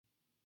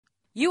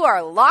You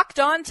are Locked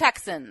On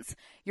Texans,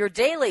 your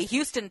daily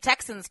Houston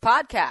Texans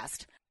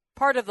podcast,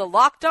 part of the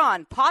Locked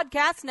On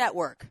Podcast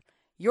Network,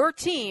 your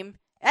team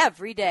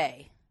every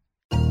day.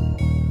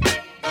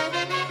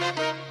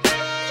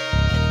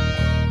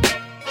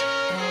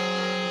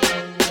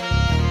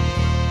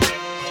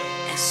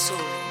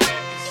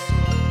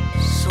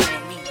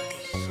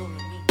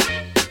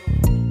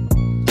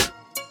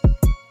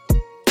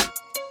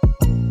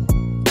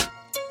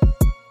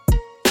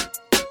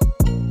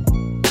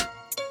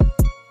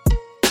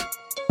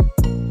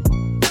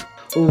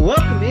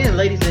 Welcome in,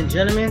 ladies and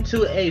gentlemen,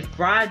 to a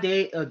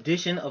Friday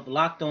edition of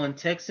Locked On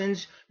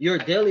Texans, your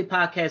daily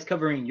podcast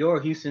covering your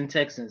Houston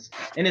Texans.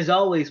 And as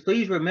always,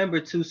 please remember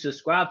to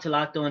subscribe to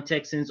Locked On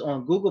Texans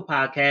on Google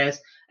Podcasts,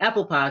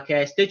 Apple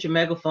Podcasts, Stitcher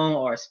Megaphone,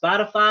 or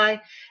Spotify.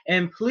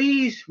 And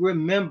please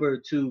remember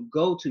to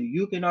go to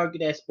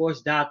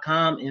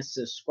youcanarguethatsports.com and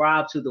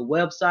subscribe to the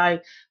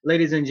website.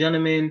 Ladies and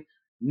gentlemen,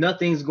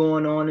 nothing's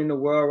going on in the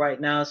world right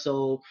now,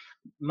 so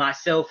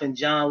myself and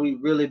John,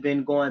 we've really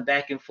been going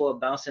back and forth,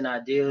 bouncing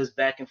ideas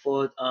back and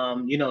forth,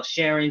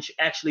 sharing,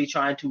 actually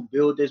trying to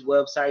build this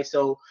website.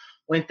 So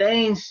when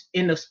things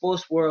in the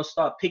sports world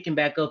start picking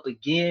back up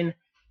again,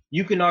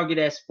 you can argue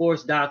that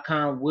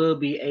sports.com will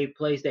be a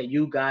place that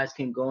you guys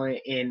can go in.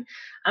 And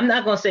I'm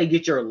not going to say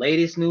get your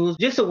latest news,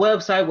 just a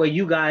website where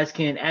you guys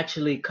can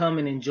actually come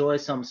and enjoy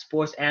some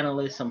sports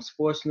analysts, some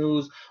sports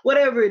news,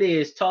 whatever it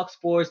is, talk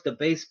sports,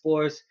 debate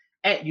sports,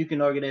 at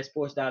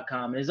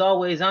youcanarguethatsports.com. And as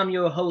always, I'm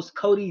your host,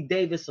 Cody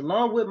Davis,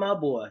 along with my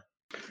boy,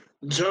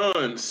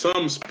 John,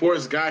 some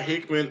sports guy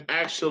Hickman.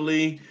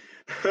 Actually,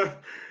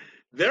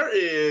 there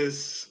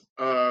is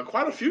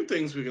quite a few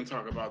things we can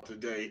talk about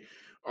today.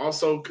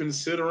 Also,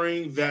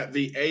 considering that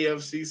the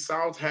AFC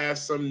South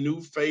has some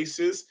new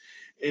faces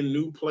in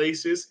new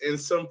places and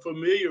some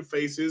familiar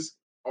faces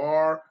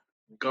are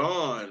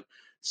gone.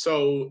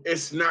 So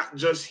it's not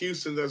just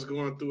Houston that's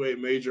going through a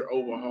major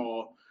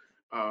overhaul.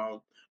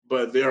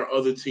 But there are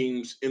other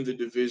teams in the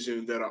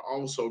division that are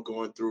also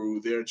going through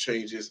their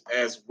changes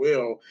as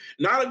well.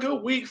 Not a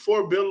good week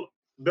for Bill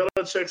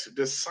Belichick's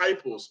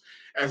disciples.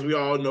 As we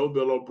all know,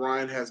 Bill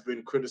O'Brien has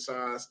been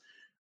criticized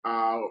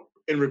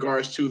in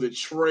regards to the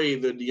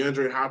trade, the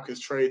DeAndre Hopkins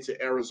trade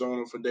to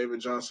Arizona for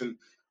David Johnson,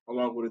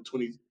 along with a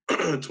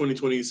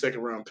 2020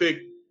 second-round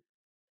pick.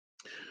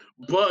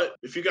 But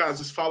if you guys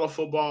just follow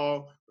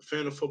football, a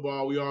fan of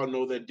football, we all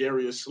know that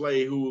Darius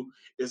Slay, who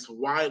is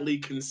widely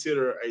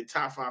considered a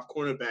top 5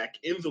 cornerback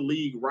in the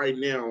league right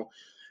now,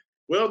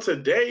 well,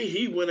 today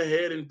he went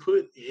ahead and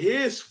put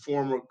his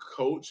former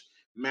coach,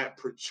 Matt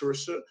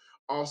Patricia,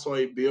 also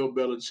a Bill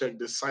Belichick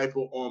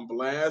disciple, on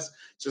blast,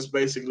 just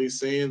basically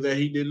saying that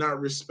he did not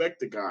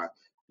respect the guy.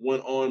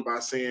 Went on by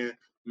saying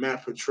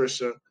Matt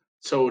Patricia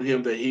told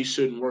him that he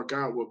shouldn't work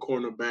out with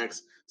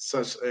cornerbacks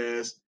such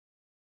as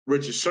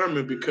Richard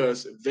Sherman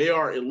because they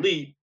are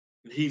elite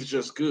and he's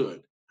just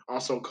good.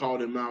 Also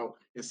called him out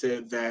and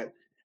said that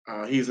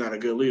he's not a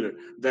good leader.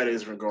 That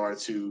is in regard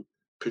to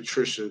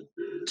Patricia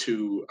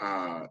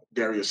to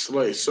Darius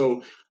Slay.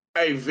 So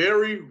a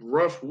very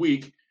rough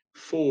week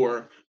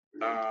for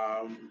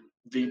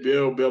the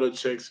Bill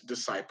Belichick's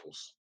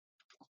disciples.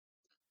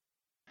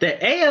 The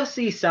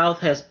AFC South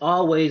has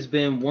always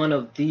been one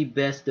of the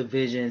best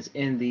divisions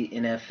in the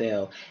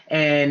NFL,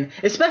 and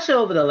especially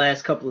over the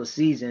last couple of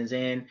seasons.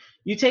 And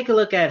you take a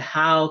look at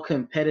how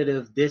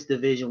competitive this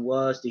division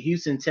was. The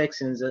Houston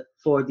Texans,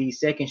 for the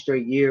second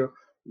straight year,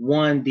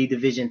 won the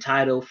division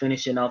title,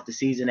 finishing off the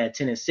season at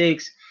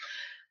 10-6.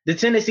 The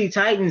Tennessee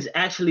Titans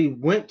actually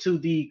went to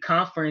the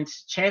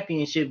conference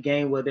championship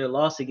game where they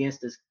lost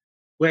against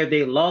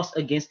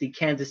the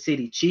Kansas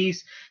City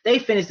Chiefs. They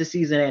finished the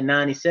season at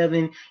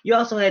 9-7. You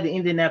also had the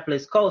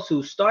Indianapolis Colts,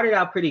 who started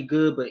out pretty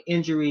good, but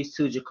injuries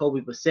to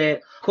Jacoby Brissett,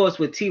 of course,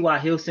 with T.Y.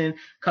 Hilton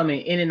coming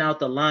in and out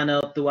the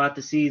lineup throughout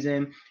the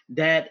season,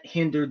 that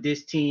hindered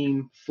this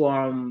team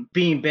from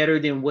being better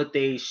than what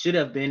they should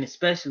have been,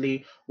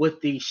 especially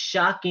with the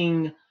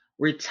shocking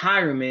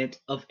retirement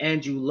of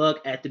Andrew Luck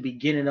at the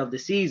beginning of the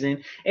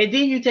season. And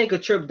then you take a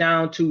trip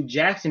down to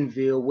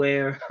Jacksonville,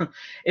 where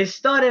it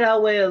started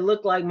out where it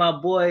looked like my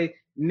boy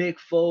Nick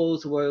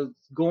Foles was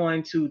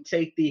going to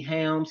take the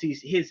helms.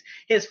 His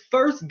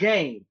first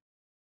game,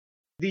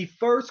 the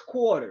first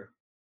quarter,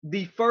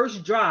 the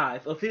first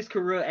drive of his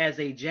career as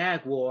a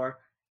Jaguar,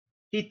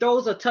 he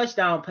throws a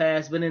touchdown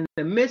pass, but in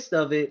the midst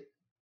of it,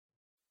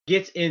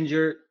 gets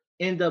injured,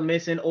 ends up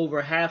missing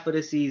over half of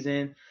the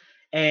season,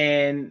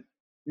 and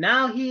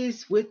now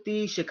he's with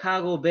the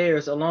Chicago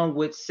Bears, along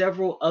with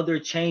several other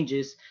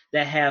changes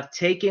that have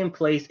taken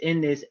place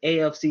in this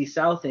AFC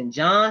South. And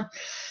John,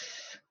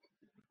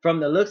 from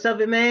the looks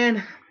of it,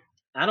 man,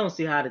 I don't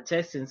see how the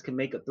Texans can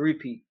make a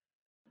three-peat.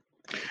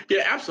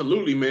 Yeah,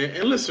 absolutely, man.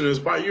 And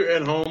listeners, while you're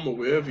at home or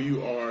wherever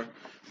you are,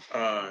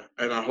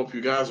 and I hope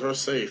you guys are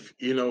safe,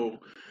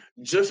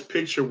 just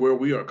picture where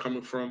we are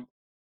coming from.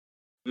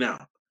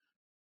 Now,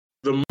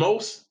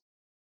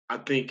 I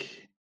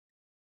think,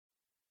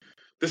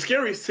 the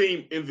scariest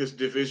team in this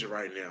division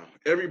right now,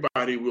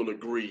 everybody will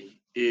agree,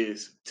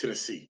 is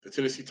Tennessee. The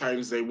Tennessee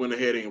Titans, they went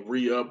ahead and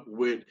re-up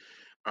with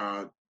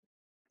Uh,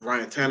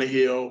 Ryan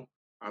Tannehill,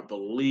 I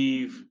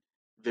believe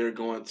they're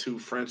going to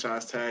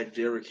franchise tag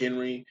Derrick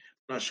Henry.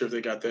 Not sure if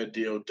they got that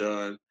deal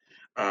done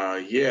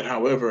yet.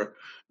 However,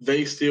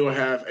 they still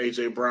have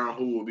A.J. Brown,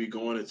 who will be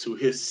going into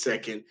his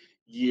second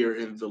year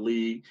in the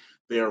league.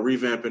 They are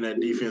revamping that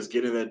defense,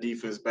 getting that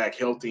defense back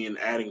healthy and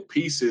adding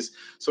pieces.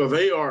 So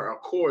they are,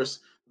 of course,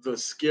 the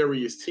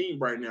scariest team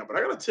right now. But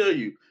I got to tell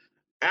you,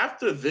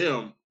 after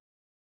them,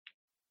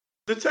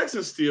 the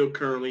Texans still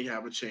currently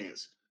have a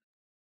chance.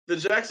 The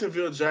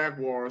Jacksonville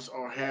Jaguars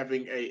are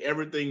having a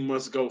everything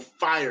must go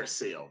fire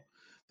sale.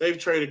 They've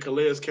traded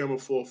Calais Campbell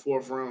for a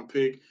fourth round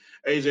pick.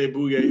 AJ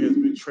Bouye has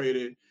been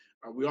traded.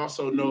 We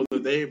also know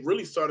that they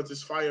really started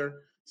this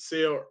fire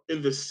sale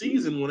in the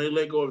season when they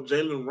let go of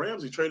Jalen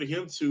Ramsey, traded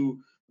him to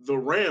the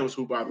Rams,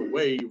 who, by the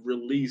way,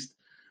 released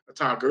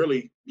Todd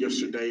Gurley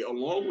yesterday,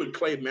 along with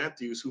Clay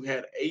Matthews, who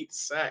had 8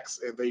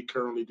 sacks, and they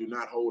currently do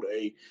not hold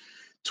a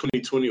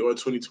 2020 or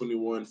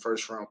 2021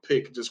 first round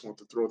pick. Just want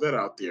to throw that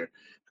out there.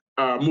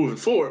 Moving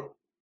forward.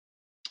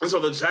 And so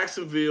the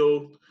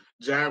Jacksonville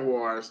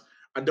Jaguars,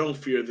 I don't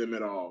fear them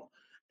at all.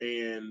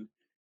 And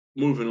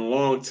moving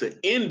along to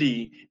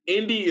Indy,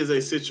 Indy is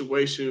a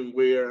situation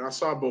where I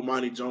saw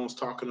Bomani Jones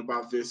talking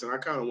about this, and I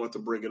kind of want to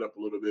bring it up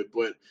a little bit.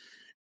 But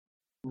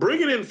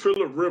bringing in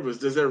Phillip Rivers,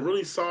 does that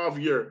really solve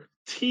your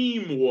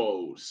team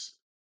woes?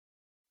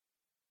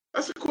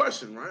 That's a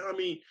question, right? I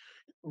mean,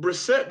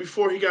 Brissett,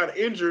 before he got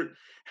injured,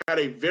 had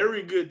a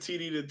very good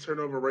TD to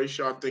turnover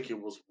ratio. I think it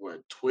was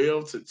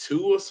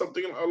 12-2 or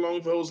something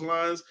along those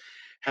lines.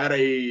 Had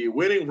a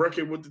winning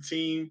record with the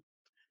team,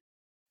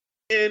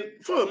 and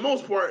for the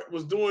most part,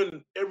 was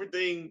doing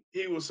everything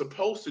he was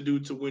supposed to do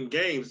to win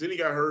games. Then he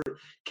got hurt,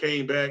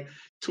 came back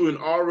to an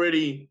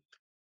already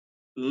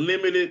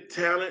limited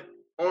talent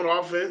on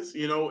offense.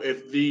 You know,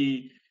 if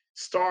the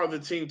star of the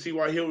team,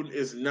 T.Y. Hilton,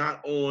 is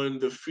not on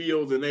the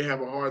field, then they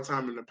have a hard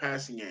time in the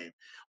passing game.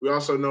 We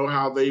also know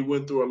how they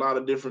went through a lot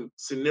of different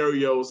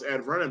scenarios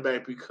at running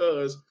back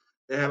because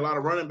they had a lot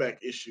of running back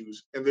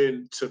issues. And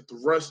then to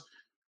thrust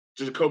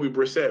Jacoby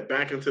Brissett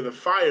back into the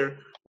fire,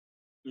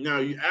 now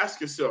you ask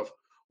yourself,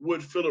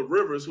 would Phillip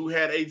Rivers, who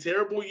had a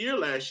terrible year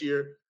last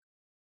year,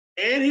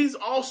 and he's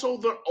also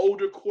the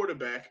older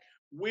quarterback,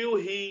 will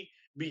he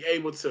be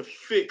able to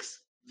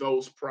fix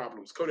those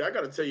problems? Cody, I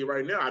got to tell you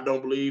right now, I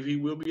don't believe he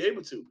will be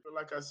able to.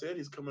 Like I said,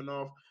 he's coming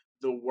off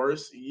the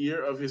worst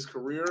year of his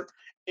career,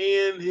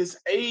 and his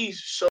age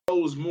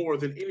shows more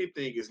than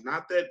anything. It's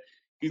not that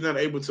he's not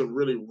able to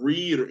really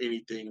read or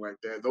anything like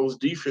that. Those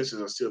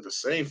defenses are still the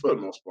same for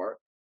the most part.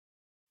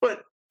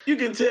 But you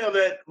can tell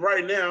that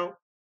right now,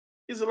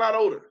 he's a lot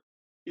older.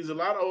 He's a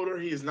lot older.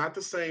 He is not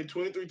the same.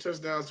 23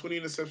 touchdowns, 20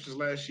 interceptions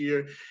last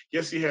year.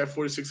 Yes, he had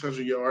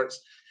 4,600 yards,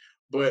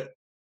 but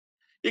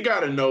you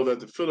got to know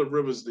that the Phillip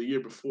Rivers the year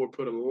before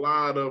put a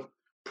lot of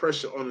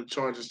pressure on the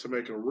Chargers to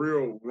make a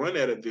real run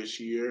at it this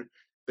year.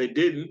 They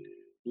didn't,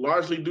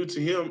 largely due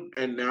to him.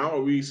 And now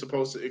are we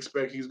supposed to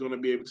expect he's going to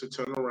be able to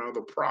turn around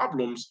the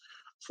problems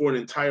for an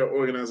entire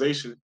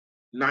organization,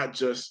 not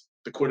just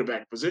the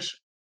quarterback position?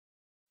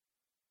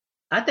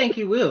 I think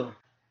he will.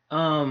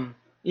 And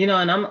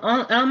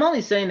I'm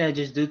only saying that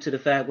just due to the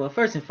fact, well,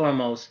 first and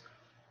foremost,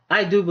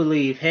 I do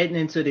believe heading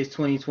into this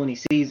 2020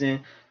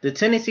 season, the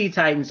Tennessee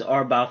Titans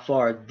are by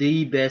far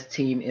the best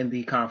team in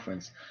the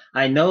conference.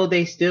 I know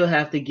they still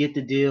have to get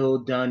the deal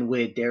done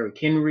with Derrick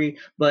Henry,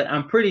 but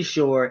I'm pretty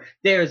sure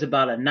there's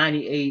about a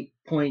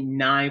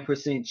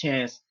 98.9%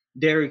 chance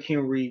Derrick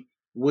Henry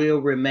will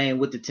remain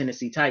with the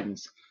Tennessee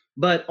Titans.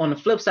 But on the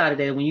flip side of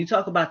that, when you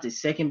talk about the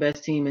second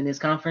best team in this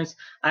conference,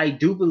 I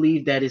do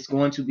believe that it's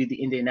going to be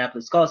the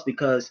Indianapolis Colts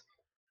because,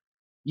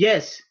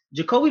 yes,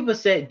 Jacoby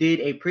Brissett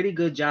did a pretty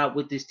good job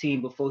with this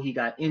team before he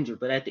got injured.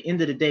 But at the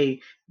end of the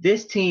day,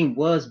 this team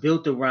was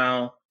built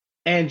around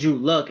Andrew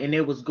Luck, and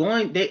they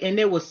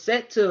was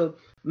set to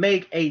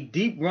make a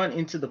deep run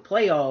into the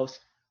playoffs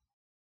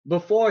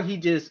before he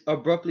just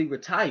abruptly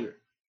retired.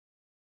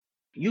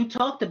 You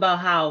talked about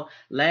how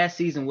last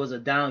season was a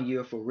down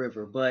year for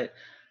River, but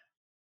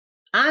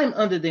I'm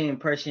under the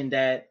impression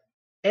that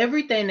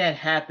everything that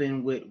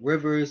happened with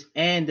Rivers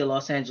and the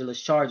Los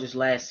Angeles Chargers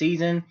last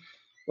season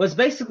was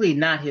basically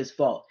not his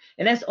fault.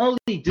 And that's only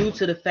due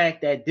to the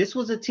fact that this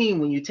was a team,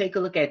 when you take a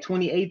look at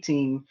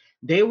 2018,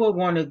 they were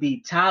one of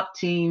the top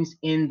teams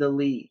in the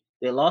league.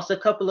 They lost a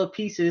couple of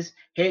pieces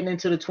heading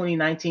into the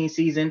 2019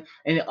 season.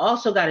 And it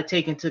also got to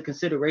take into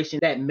consideration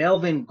that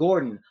Melvin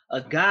Gordon,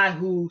 a guy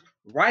who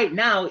right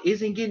now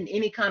isn't getting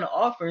any kind of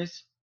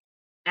offers,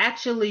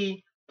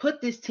 actually put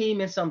this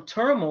team in some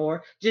turmoil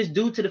just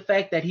due to the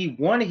fact that he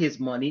wanted his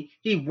money.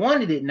 He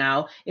wanted it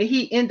now, and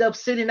he ended up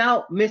sitting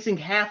out, missing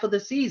half of the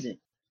season.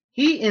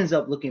 He ends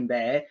up looking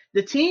bad.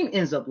 The team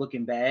ends up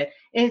looking bad.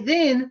 And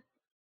then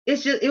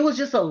it was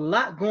just a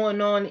lot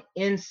going on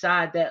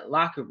inside that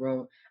locker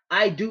room.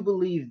 I do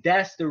believe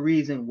that's the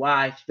reason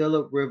why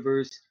Phillip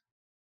Rivers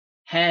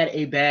had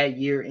a bad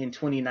year in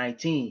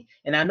 2019.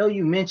 And I know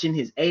you mentioned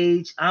his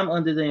age. I'm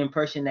under the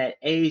impression that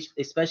age,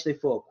 especially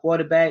for a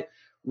quarterback,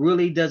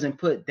 really doesn't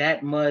put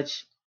that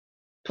much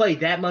play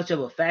that much of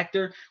a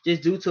factor,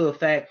 just due to the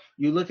fact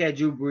you look at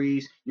Drew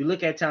Brees, you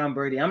look at Tom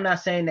Brady. I'm not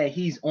saying that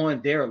he's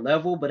on their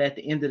level, but at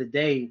the end of the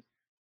day,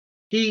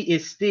 he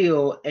is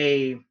still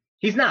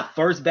he's not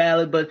first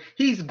ballot, but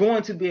he's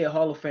going to be a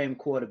Hall of Fame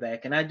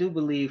quarterback. And I do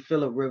believe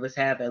Phillip Rivers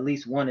have at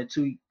least 1 or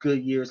 2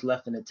 good years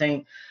left in the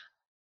tank.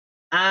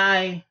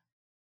 I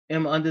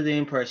am under the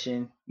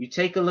impression, you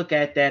take a look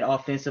at that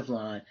offensive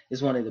line,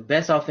 it's one of the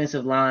best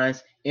offensive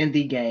lines in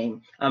the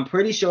game. I'm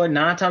pretty sure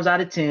 9 times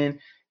out of 10,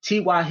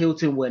 T.Y.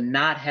 Hilton will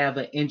not have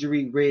an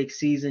injury-rigged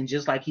season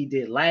just like he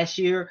did last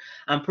year.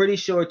 I'm pretty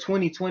sure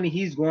 2020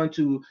 he's going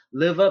to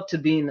live up to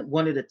being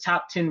one of the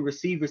top 10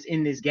 receivers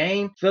in this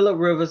game. Phillip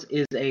Rivers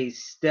is a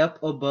step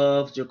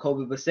above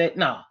Jacoby Brissett.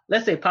 No,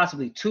 let's say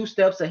possibly 2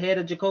 steps ahead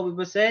of Jacoby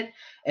Brissett.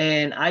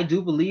 And I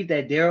do believe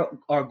that they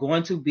are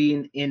going to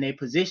be in a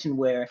position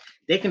where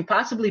they can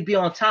possibly be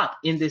on top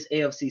in this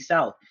AFC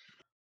South.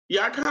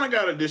 Yeah, I kind of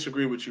got to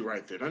disagree with you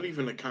right there. Not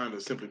even the kind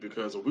of simply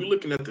because are we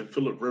looking at the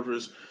Phillip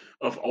Rivers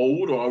of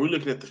old or are we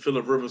looking at the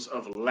Phillip Rivers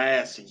of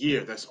last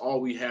year? That's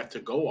all we have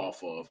to go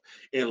off of.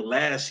 And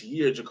last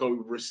year,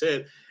 Jacoby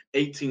Brissett,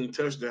 18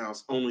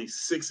 touchdowns, only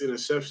 6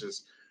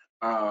 interceptions,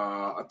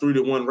 a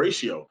 3-to-1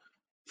 ratio.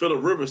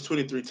 Phillip Rivers,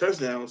 23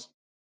 touchdowns,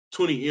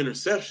 20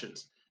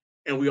 interceptions.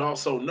 And we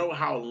also know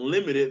how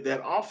limited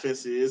that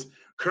offense is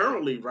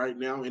currently right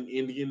now in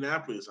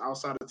Indianapolis.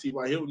 Outside of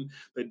T.Y. Hilton,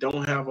 they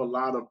don't have a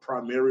lot of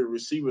primary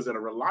receivers that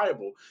are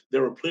reliable.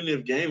 There were plenty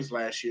of games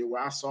last year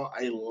where I saw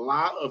a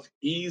lot of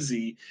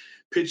easy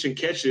pitch and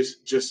catches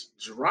just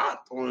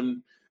dropped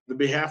on the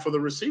behalf of the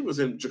receivers,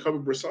 and Jacoby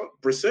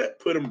Brissett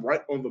put him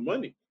right on the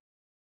money.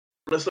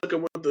 Let's look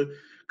at what the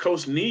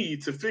coach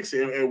needs to fix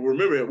it. And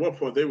remember, at one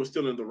point, they were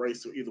still in the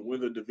race to either win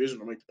the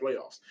division or make the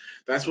playoffs.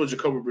 That's what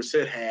Jacoby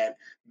Brissett had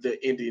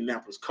the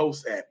Indianapolis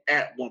Colts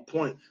at one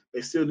point.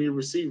 They still need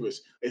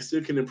receivers. They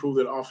still can improve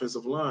that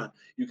offensive line.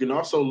 You can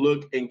also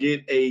look and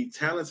get a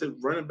talented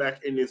running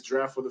back in this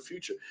draft for the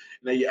future.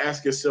 Now, you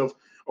ask yourself,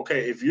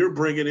 okay, if you're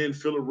bringing in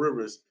Phillip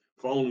Rivers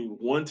for only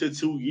 1 to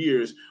 2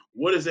 years,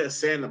 what is that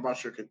saying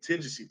about your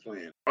contingency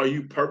plan? Are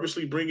you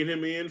purposely bringing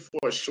him in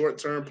for a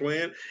short-term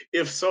plan?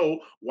 If so,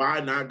 why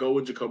not go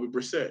with Jacoby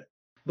Brissett?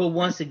 But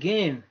once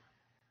again,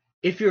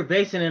 if you're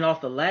basing it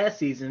off the last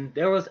season,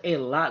 there was a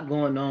lot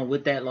going on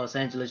with that Los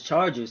Angeles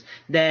Chargers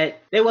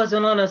that they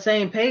wasn't on the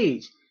same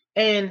page.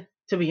 And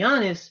to be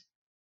honest,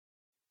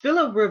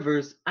 Phillip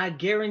Rivers, I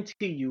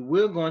guarantee you,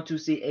 we're going to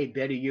see a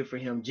better year for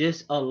him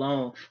just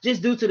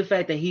due to the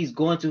fact that he's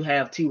going to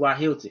have T.Y.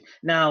 Hilton.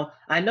 Now,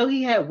 I know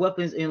he had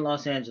weapons in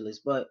Los Angeles,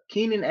 but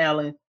Keenan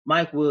Allen,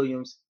 Mike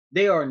Williams,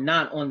 they are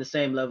not on the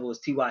same level as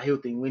T.Y.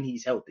 Hilton when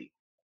he's healthy.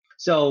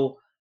 So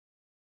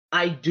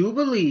I do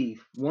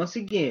believe, once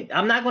again,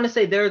 I'm not going to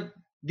say they're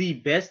the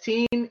best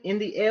team in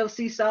the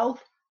AFC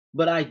South,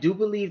 but I do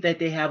believe that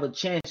they have a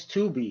chance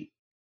to be.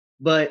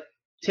 But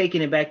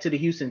taking it back to the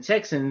Houston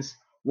Texans,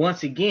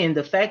 once again,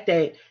 the fact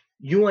that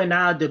you and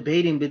I are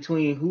debating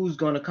between who's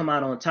going to come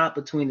out on top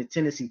between the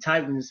Tennessee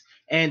Titans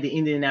and the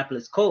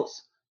Indianapolis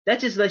Colts,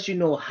 that just lets you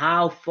know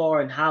how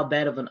far and how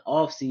bad of an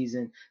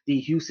offseason the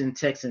Houston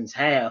Texans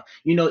have.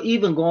 You know,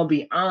 even going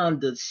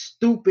beyond the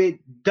stupid,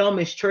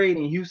 dumbest trade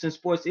in Houston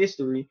sports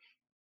history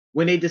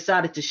when they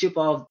decided to ship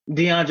off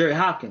DeAndre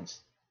Hopkins.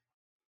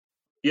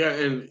 Yeah,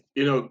 and,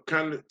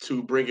 kind of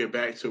to bring it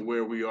back to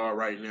where we are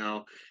right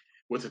now,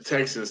 with the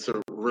Texans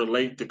to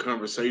relate the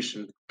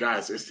conversation,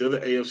 guys, it's still the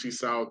AFC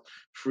South.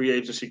 Free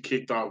agency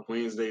kicked off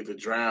Wednesday. The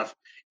draft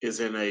is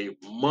in a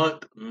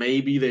month.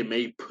 Maybe they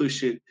may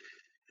push it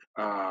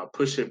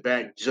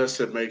back just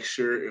to make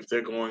sure if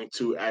they're going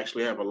to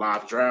actually have a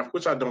live draft,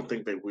 which I don't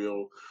think they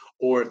will,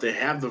 or if they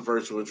have the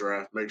virtual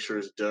draft, make sure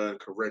it's done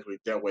correctly.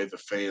 That way the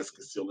fans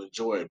can still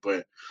enjoy it.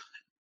 But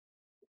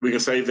we can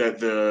say that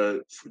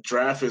the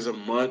draft is a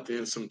month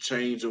and some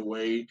change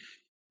away.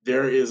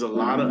 There is a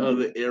lot of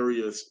other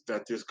areas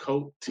that this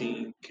coach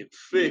team can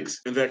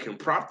fix and that can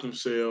prop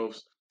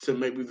themselves to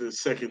maybe the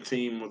second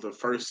team or the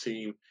first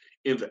team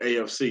in the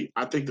AFC.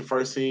 I think the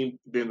first team,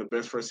 being the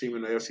best first team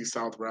in the AFC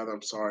South,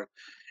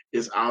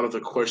 is out of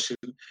the question.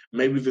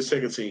 Maybe the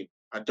second team.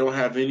 I don't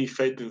have any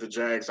faith in the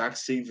Jags. I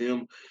see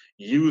them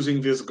using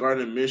this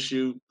Gardner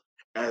Minshew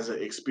as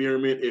an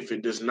experiment. If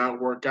it does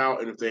not work out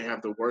and if they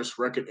have the worst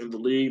record in the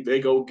league, they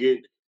go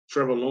get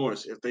Trevor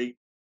Lawrence. If they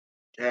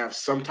have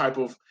some type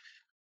of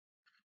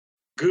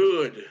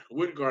good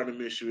with Gardner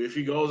Minshew, if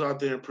he goes out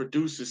there and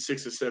produces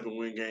 6 or 7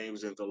 win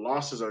games and the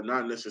losses are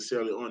not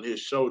necessarily on his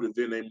shoulder,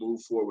 then they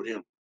move forward with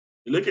him.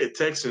 You look at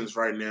Texans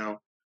right now,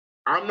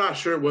 I'm not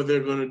sure what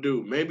they're going to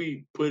do.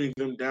 Maybe putting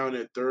them down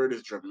at third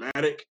is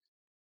dramatic.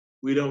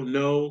 We don't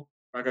know.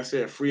 Like I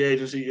said, free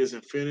agency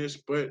isn't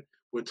finished, but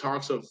with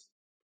talks of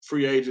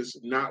free agents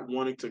not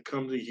wanting to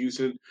come to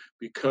Houston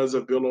because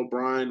of Bill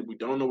O'Brien, we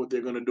don't know what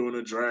they're going to do in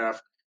the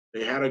draft.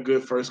 They had a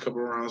good first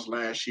couple of rounds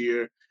last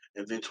year.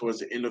 And then towards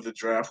the end of the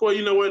draft, well,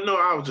 you know what? No,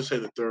 I would just say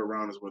the third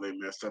round is where they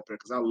messed up at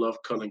because I love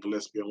Cullen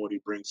Gillespie and what he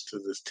brings to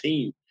this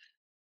team.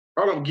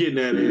 All I'm getting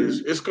at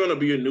is it's going to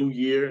be a new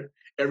year.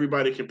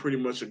 Everybody can pretty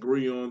much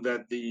agree on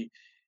that the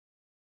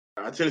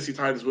Tennessee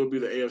Titans will be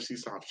the AFC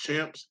South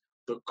champs.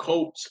 The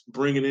Colts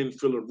bringing in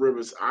Phillip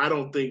Rivers, I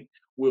don't think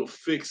will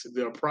fix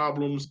their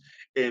problems,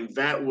 and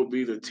that will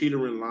be the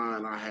teetering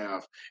line I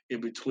have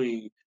in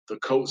between the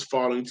Colts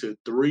falling to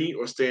 3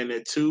 or staying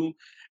at 2,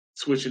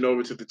 switching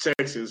over to the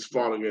Texans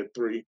falling at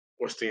 3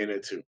 or staying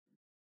at 2.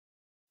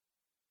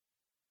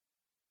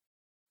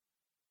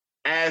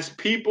 As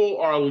people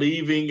are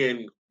leaving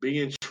and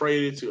being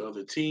traded to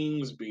other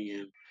teams,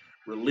 being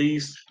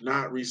released,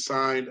 not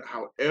re-signed,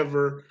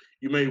 however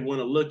you may want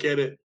to look at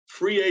it,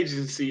 free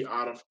agency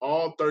out of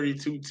all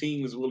 32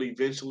 teams will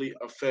eventually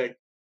affect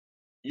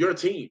your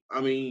team.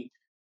 I mean,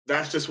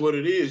 that's just what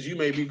it is. You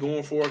may be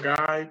going for a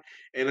guy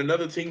and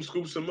another team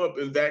scoops him up,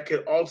 and that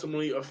could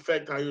ultimately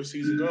affect how your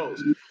season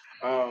goes.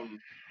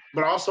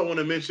 But I also want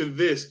to mention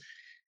this.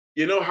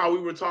 You know how we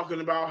were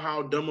talking about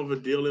how dumb of a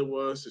deal it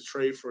was to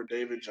trade for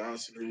David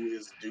Johnson, who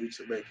is due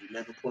to make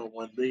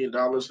 $11.1 million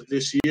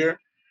this year?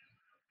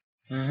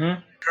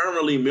 Mm-hmm.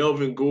 Currently,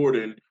 Melvin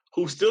Gordon,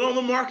 who's still on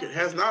the market,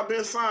 has not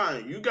been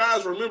signed. You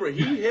guys remember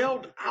he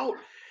held out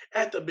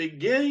at the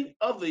beginning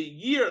of the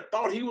year,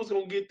 thought he was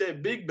going to get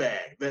that big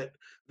bag, that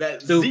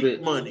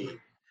Zeke money,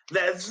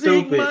 that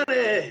Zeke money.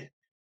 And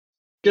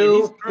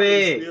he's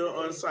currently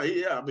still unsigned.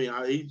 Yeah, I mean,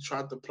 he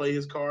tried to play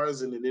his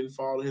cards and it didn't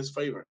fall in his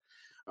favor.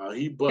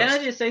 He busted. Can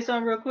I just say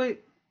something real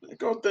quick?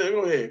 Go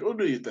ahead. Go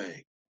do your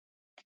thing.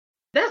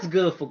 That's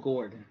good for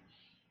Gordon.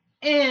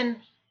 And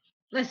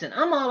listen,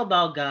 I'm all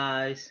about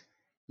guys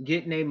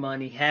getting their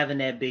money, having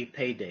that big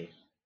payday.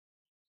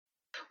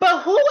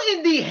 But who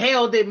in the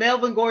hell did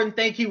Melvin Gordon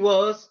think he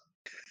was?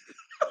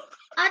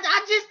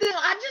 I just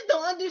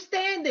don't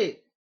understand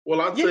it.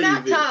 Well, I'll you're tell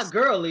not you this. Todd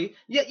Gurley.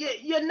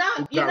 You're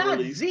not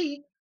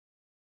Zeke.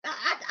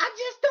 I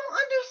just don't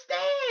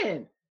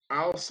understand.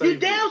 I'll say you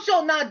damn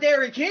sure not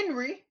Derrick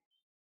Henry.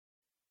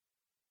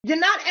 You're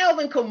not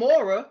Alvin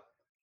Kamara.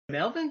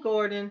 Melvin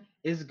Gordon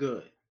is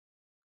good.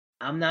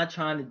 I'm not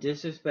trying to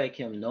disrespect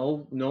him.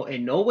 No,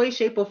 in no way,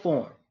 shape, or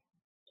form.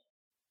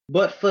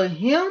 But for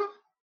him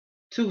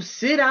to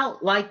sit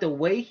out like the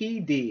way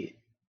he did,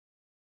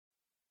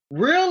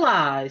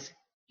 realize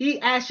he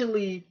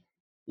actually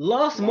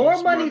lost more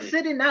money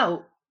sitting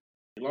out.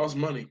 He lost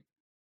money.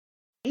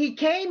 He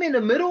came in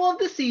the middle of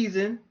the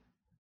season,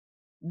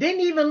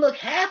 didn't even look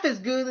half as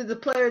good as the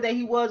player that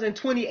he was in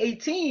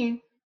 2018.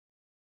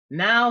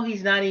 Now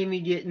he's not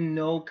even getting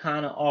no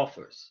kind of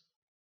offers.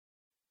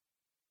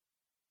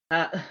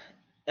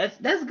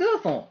 That's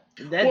good for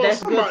him.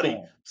 That's good for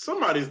him.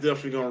 Somebody's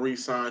definitely gonna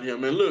re-sign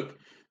him. And look,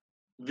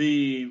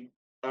 the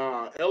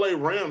LA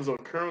Rams are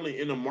currently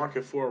in the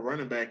market for a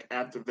running back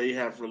after they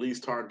have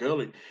released Todd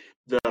Gurley.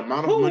 The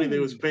amount of money they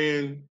was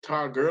paying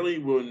Todd Gurley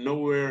will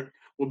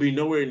be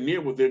nowhere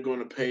near what they're going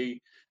to pay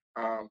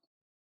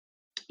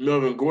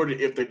Melvin Gordon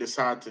if they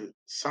decide to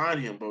sign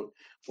him. But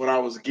what I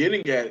was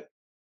getting at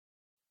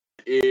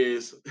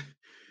is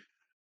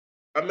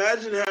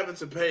imagine having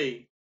to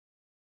pay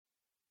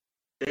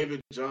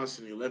David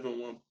Johnson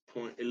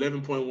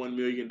 $11.1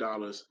 million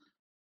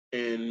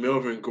and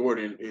Melvin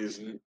Gordon is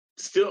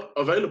still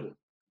available.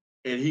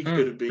 And he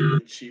could have been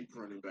a cheap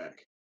running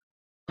back.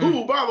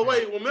 Who, by the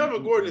way, when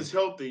Melvin Gordon is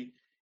healthy,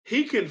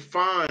 he can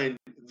find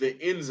the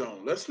end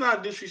zone. Let's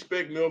not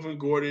disrespect Melvin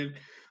Gordon.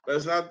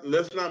 Let's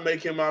not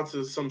make him out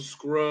to some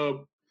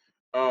scrub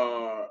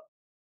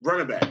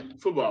running back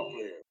football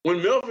player.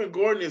 When Melvin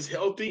Gordon is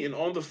healthy and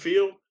on the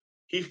field,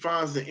 he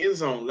finds the end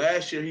zone.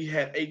 Last year, he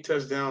had 8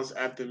 touchdowns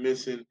after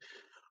missing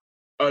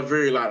a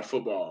very lot of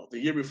football. The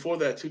year before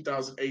that,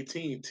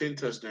 2018, 10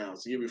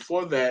 touchdowns. The year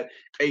before that,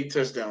 8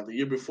 touchdowns. The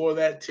year before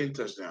that, 10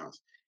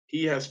 touchdowns.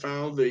 He has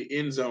found the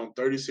end zone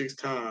 36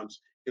 times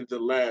in the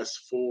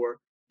last 4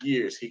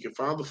 years. He can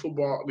find the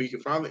football. He can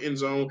find the end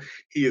zone.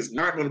 He is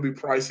not going to be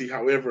pricey.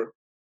 However,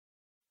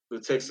 the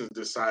Texans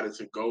decided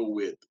to go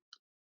with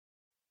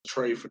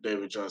trade for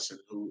David Johnson,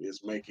 who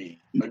is making,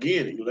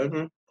 again,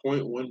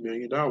 $11.1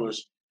 million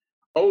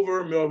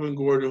over Melvin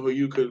Gordon, who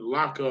you could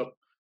lock up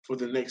for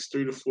the next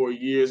 3 to 4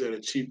 years at a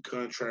cheap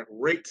contract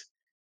rate.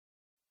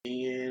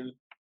 And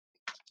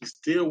he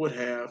still would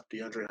have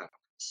DeAndre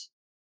Hopkins.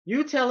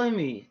 You telling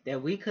me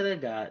that we could have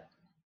got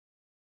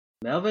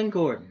Melvin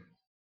Gordon,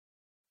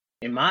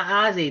 in my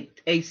eyes,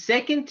 a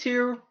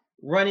second-tier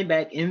running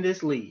back in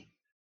this league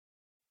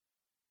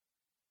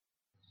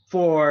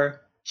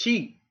for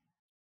cheap,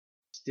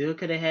 still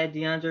could have had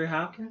DeAndre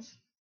Hopkins?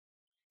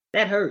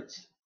 That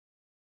hurts.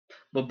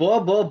 But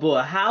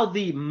boy, how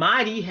the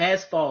mighty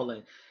has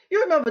fallen.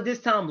 You remember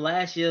this time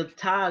last year,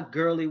 Todd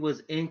Gurley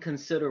was in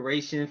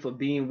consideration for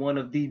being one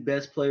of the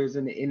best players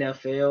in the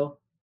NFL.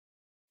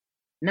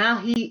 Now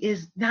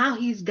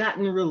he's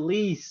gotten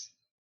released.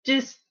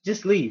 Just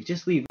leave.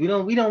 We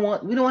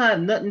don't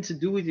have nothing to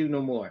do with you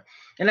no more.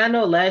 And I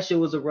know last year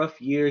was a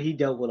rough year. He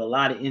dealt with a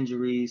lot of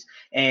injuries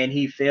and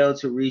he failed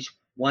to reach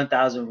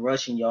 1,000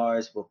 rushing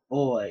yards. But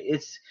boy,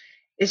 it's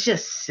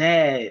just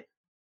sad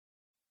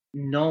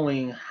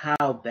knowing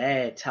how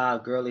bad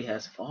Todd Gurley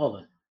has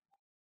fallen.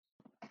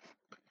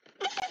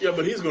 Yeah,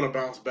 but he's going to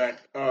bounce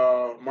back.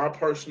 My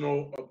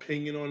personal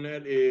opinion on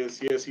that is,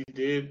 yes, he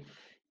did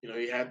You know,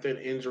 he had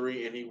that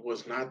injury and he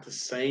was not the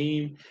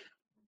same.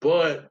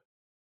 But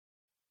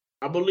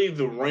I believe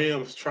the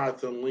Rams tried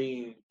to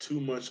lean too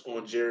much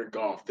on Jared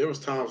Goff. There was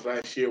times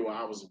last year where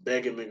I was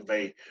begging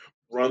McVay,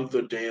 run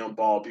the damn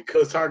ball,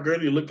 because Todd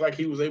Gurley looked like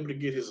he was able to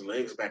get his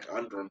legs back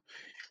under him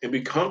and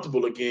be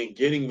comfortable again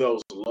getting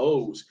those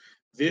lows.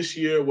 This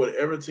year,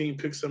 whatever team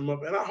picks him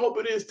up, and I hope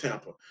it is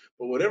Tampa,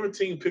 but whatever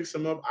team picks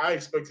him up, I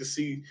expect to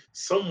see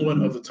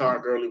somewhat of the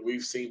Todd Gurley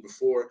we've seen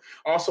before.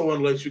 Also want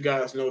to let you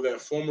guys know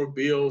that former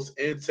Bills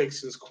and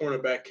Texans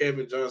cornerback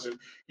Kevin Johnson,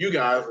 you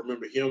guys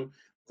remember him,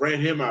 ran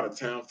him out of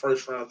town,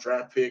 first-round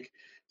draft pick,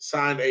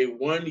 signed a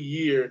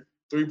 1-year,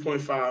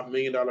 $3.5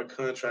 million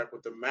contract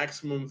with a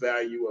maximum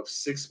value of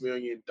 $6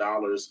 million.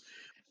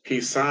 He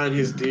signed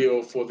his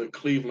deal for the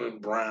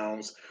Cleveland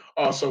Browns.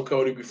 Also,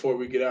 Cody, before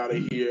we get out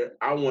of here,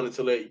 I wanted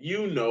to let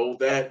you know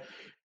that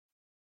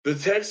the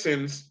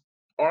Texans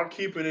are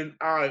keeping an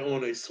eye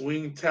on a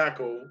swing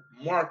tackle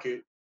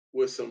market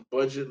with some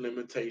budget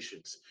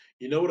limitations.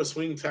 You know what a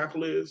swing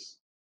tackle is?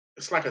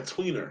 It's like a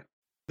tweener.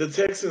 The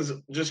Texans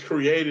just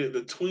created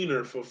the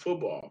tweener for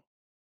football.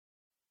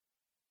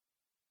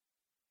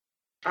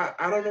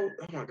 I don't know.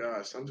 Oh, my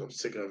gosh. I'm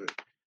sick of it.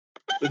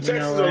 The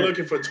Texans are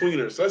looking for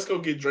tweeners. Let's go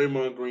get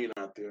Draymond Green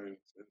out there and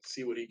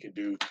see what he can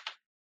do.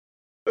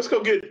 Let's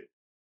go get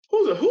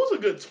who's a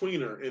good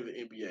tweener in the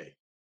NBA?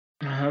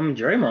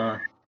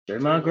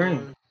 Draymond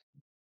Green.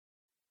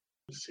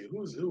 Let's see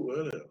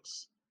what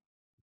else?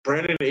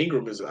 Brandon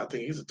Ingram I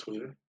think he's a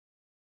tweener.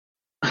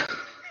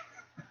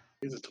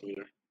 He's a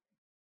tweener.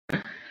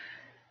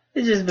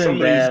 It's just been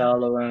bad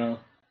all around.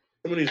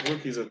 Some of these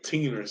rookies are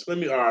tweeners. All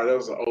right, that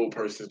was an old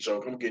person's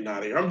joke. I'm getting out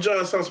of here. I'm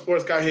John, some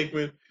sports guy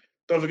Hickman.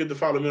 Don't forget to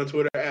follow me on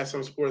Twitter at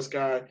Some Sports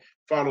Guy.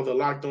 Follow the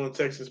Locked On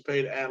Texans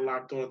page at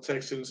Locked On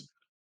Texans.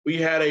 We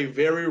had a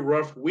very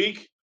rough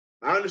week.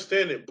 I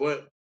understand it,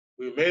 but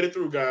we made it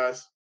through,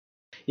 guys.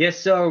 Yes,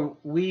 sir.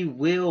 We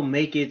will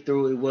make it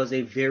through. It was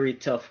a very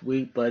tough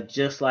week, but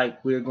just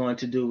like we're going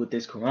to do with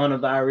this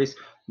coronavirus,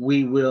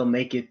 we will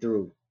make it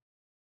through.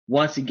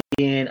 Once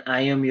again,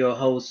 I am your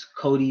host,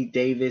 Cody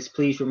Davis.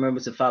 Please remember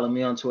to follow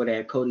me on Twitter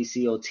at Cody,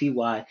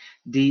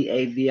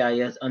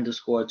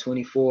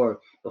 COTYDAVIS_24.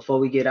 Before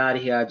we get out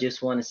of here, I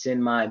just want to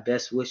send my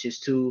best wishes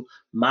to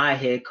my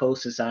head coach,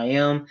 since I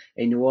am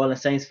a New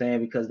Orleans Saints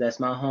fan, because that's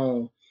my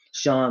home,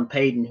 Sean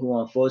Payton, who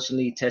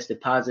unfortunately tested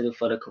positive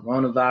for the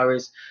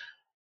coronavirus.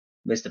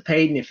 Mr.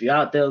 Payton, if you're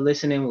out there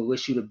listening, we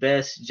wish you the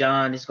best.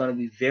 John, it's going to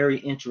be very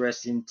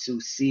interesting to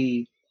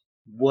see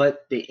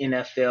what the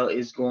NFL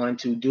is going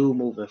to do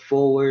moving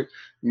forward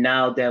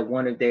now that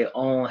one of their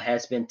own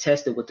has been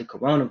tested with the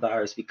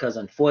coronavirus, because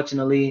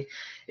unfortunately,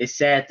 it's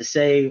sad to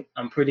say,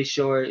 I'm pretty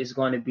sure it's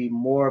going to be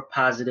more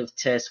positive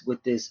tests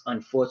with this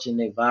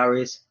unfortunate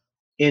virus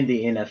in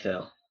the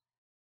NFL.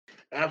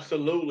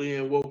 Absolutely,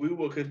 and what we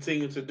will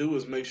continue to do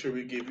is make sure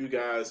we give you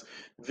guys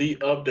the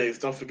updates.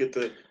 Don't forget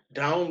to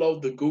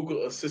download the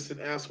Google Assistant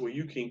apps where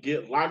you can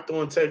get Locked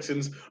On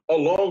Texans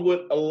along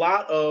with a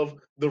lot of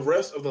the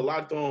rest of the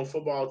Locked On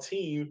football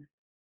team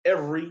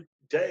every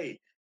day.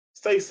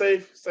 Stay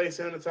safe, stay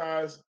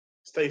sanitized,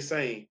 stay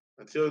sane.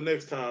 Until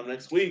next time,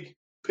 next week,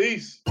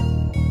 peace.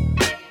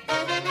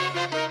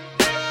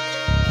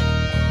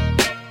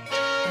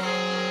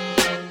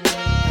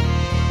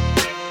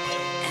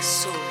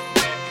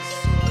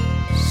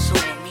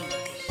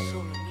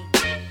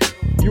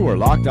 You are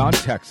Locked On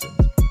Texans,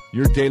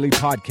 your daily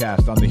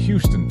podcast on the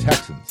Houston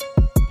Texans,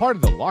 part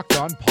of the Locked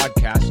On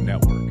Podcast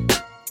Network.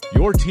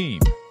 Your team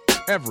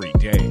every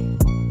day.